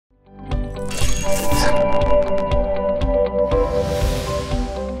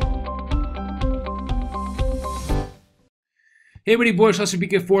Hey everybody, Boris,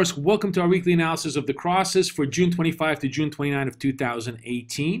 Forex. Welcome to our weekly analysis of the crosses for June 25 to June 29 of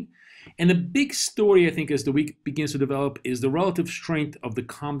 2018. And the big story, I think, as the week begins to develop is the relative strength of the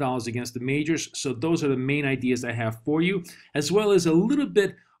calm dollars against the majors. So those are the main ideas I have for you, as well as a little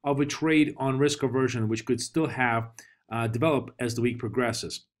bit of a trade on risk aversion, which could still have develop as the week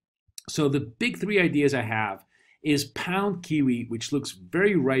progresses. So the big three ideas I have is pound Kiwi, which looks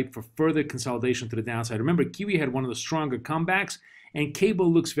very ripe for further consolidation to the downside. Remember, Kiwi had one of the stronger comebacks, and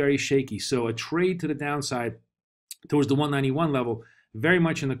cable looks very shaky. So a trade to the downside towards the 191 level, very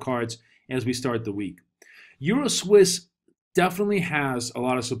much in the cards as we start the week. Euro Swiss definitely has a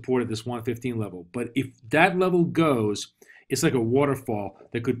lot of support at this 115 level, but if that level goes, it's like a waterfall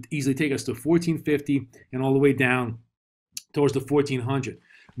that could easily take us to 1450 and all the way down towards the 1400.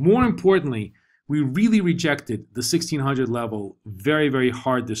 More importantly, we really rejected the 1600 level very, very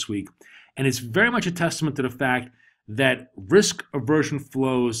hard this week. And it's very much a testament to the fact that risk aversion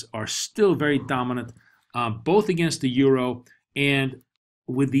flows are still very dominant, both against the euro and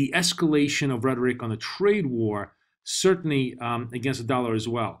with the escalation of rhetoric on the trade war, certainly against the dollar as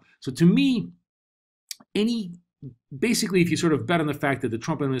well. So to me, basically, if you sort of bet on the fact that the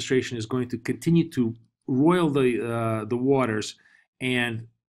Trump administration is going to continue to roil the waters and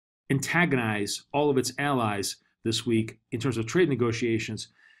antagonize all of its allies this week in terms of trade negotiations,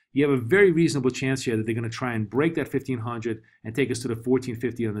 you have a very reasonable chance here that they're going to try and break that 1500 and take us to the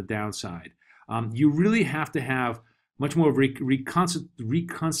 1450 on the downside. You really have to have much more of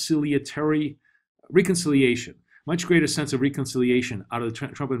reconciliation, much greater sense of reconciliation out of the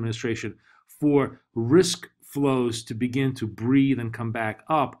Trump administration for risk flows to begin to breathe and come back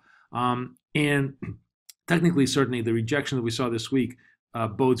up. And technically, certainly, the rejection that we saw this week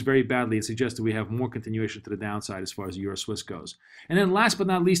bodes very badly and suggests that we have more continuation to the downside as far as Euro Swiss goes. And then last but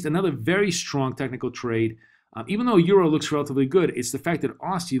not least, another very strong technical trade. Even though Euro looks relatively good, it's the fact that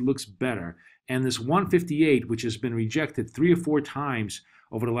Aussie looks better. And this 158, which has been rejected 3 or 4 times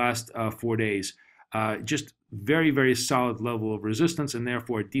over the last 4 days, just very, very solid level of resistance and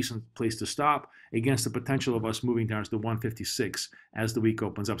therefore a decent place to stop against the potential of us moving down to the 156 as the week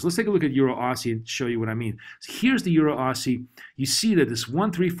opens up. So let's take a look at Euro Aussie and show you what I mean. So here's the Euro Aussie. You see that this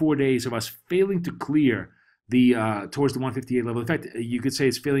 1, 3, 4 days of us failing to clear the towards the 158 level. In fact, you could say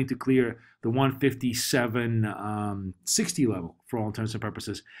it's failing to clear the 157.60 level for all intents and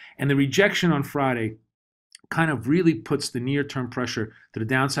purposes. And the rejection on Friday kind of really puts the near-term pressure to the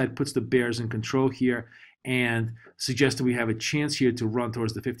downside, puts the bears in control here, and suggests that we have a chance here to run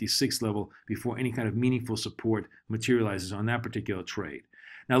towards the 56 level before any kind of meaningful support materializes on that particular trade.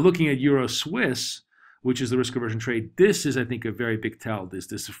 Now, looking at Euro Swiss, which is the risk aversion trade, this is, I think, a very big tell.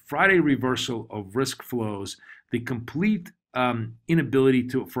 This Friday reversal of risk flows, the complete inability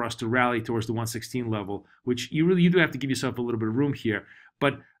for us to rally towards the 116 level, which you do have to give yourself a little bit of room here,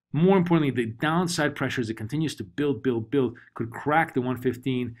 but more importantly, the downside pressure as it continues to build, could crack the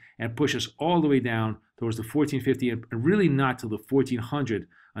 115 and push us all the way down towards the 1450 and really not to the 1400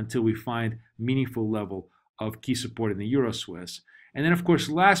 until we find meaningful level of key support in the Euro Swiss. And then, of course,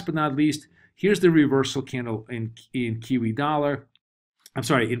 last but not least, here's the reversal candle in Kiwi dollar. I'm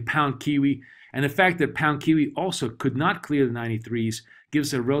sorry, in pound Kiwi. And the fact that pound Kiwi also could not clear the 93s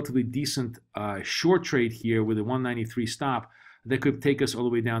gives a relatively decent short trade here with a 193 stop that could take us all the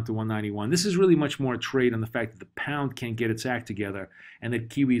way down to 191. This is really much more a trade on the fact that the pound can't get its act together and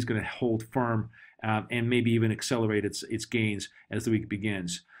that Kiwi is going to hold firm and maybe even accelerate its gains as the week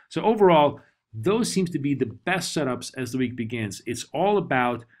begins. So overall, those seems to be the best setups as the week begins. It's all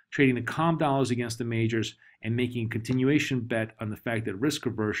about trading the calm dollars against the majors and making a continuation bet on the fact that risk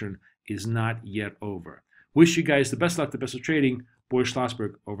aversion is not yet over. Wish you guys the best luck, the best of trading. Boris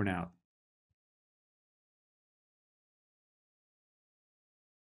Schlossberg, over and out.